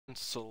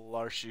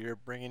Shlarchey here,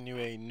 bringing you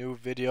a new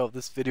video.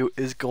 This video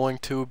is going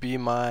to be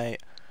my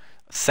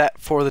set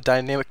for the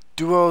dynamic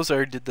duos. I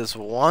already did this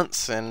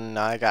once and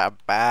I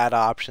got bad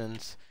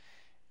options,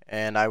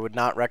 and I would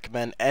not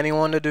recommend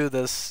anyone to do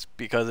this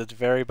because it's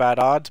very bad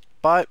odds,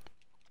 but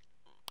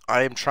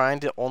I am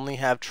trying to only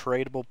have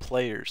tradable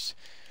players.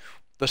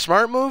 The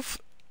smart move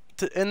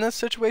in this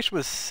situation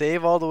was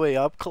save all the way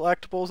up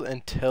collectibles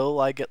until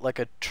I get like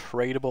a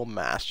tradable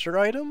master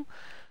item,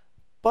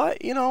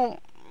 but you know,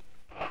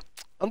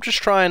 I'm just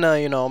trying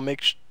to,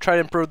 try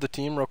to improve the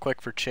team real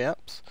quick for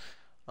champs.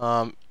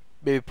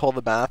 Maybe pull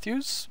the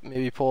Matthews,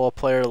 maybe pull a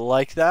player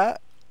like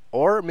that,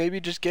 or maybe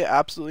just get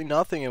absolutely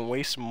nothing and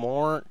waste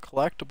more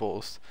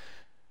collectibles.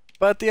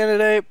 But at the end of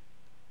the day,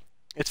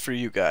 it's for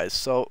you guys.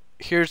 So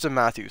here's the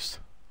Matthews.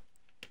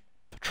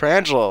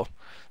 Petrangelo,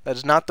 that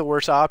is not the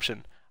worst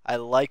option. I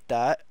like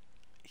that.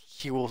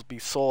 He will be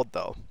sold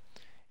though.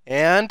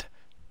 And,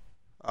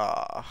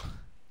 well,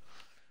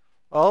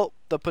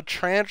 the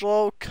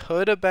Petrangelo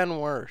could have been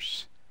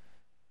worse.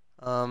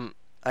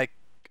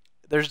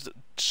 There's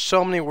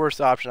so many worse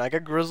options. I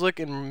got Grizzlick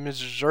and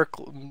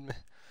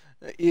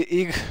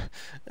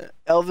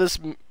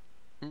Elvis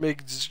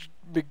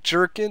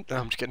McJerkin. No,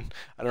 I'm just kidding.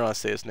 I don't know how to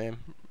say his name.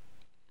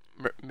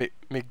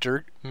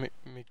 McJerkins.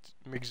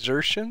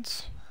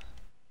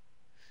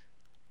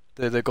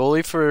 The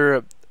goalie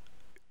for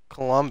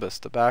Columbus,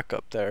 the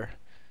backup there.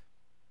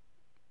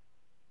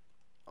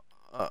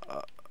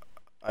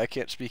 I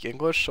can't speak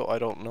English, so I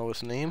don't know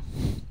his name.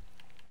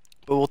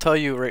 But we'll tell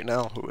you right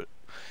now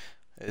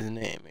his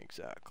name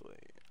exactly.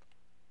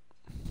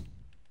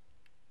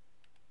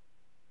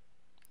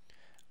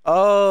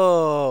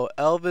 Oh,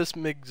 Elvis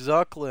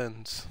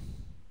McZicklins.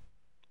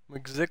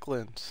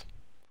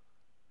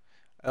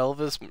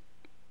 Elvis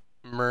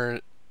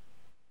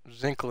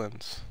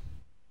Merzinklins.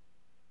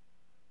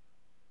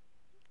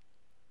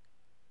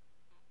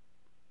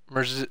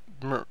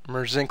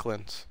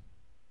 Merzinklins.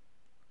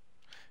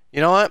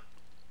 You know what?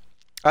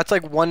 That's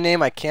like one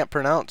name I can't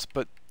pronounce,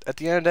 but at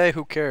the end of the day,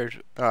 who cares?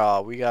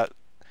 Oh, he's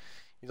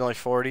only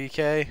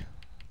 40k.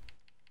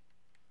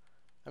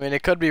 I mean,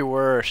 it could be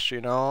worse, you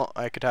know?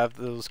 I could have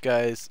those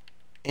guys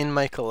in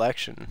my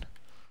collection.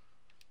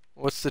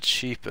 What's the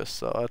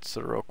cheapest, though? That's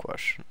the real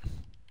question.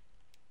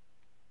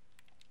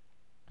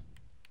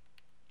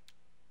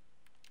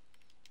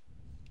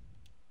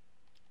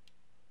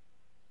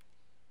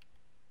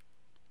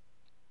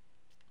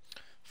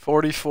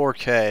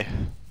 $44k.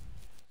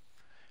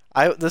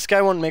 This guy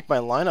wouldn't make my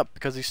lineup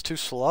because he's too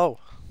slow.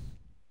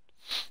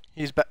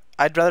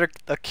 I'd rather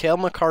a Cale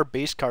Makar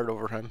base card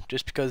over him,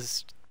 just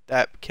because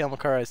that Cale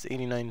Makar has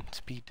 89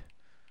 speed.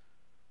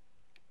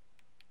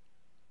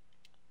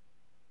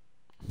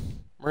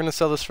 We're gonna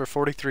sell this for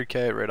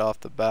 43k right off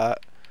the bat,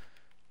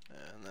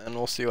 and then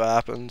we'll see what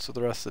happens with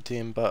the rest of the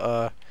team.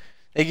 But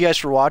thank you guys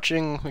for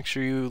watching. Make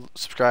sure you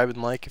subscribe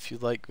and like if you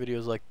like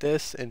videos like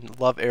this and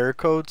love error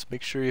codes.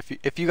 Make sure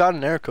if you got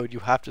an error code, you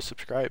have to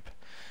subscribe.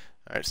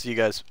 Alright, see you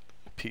guys.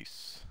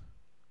 Peace.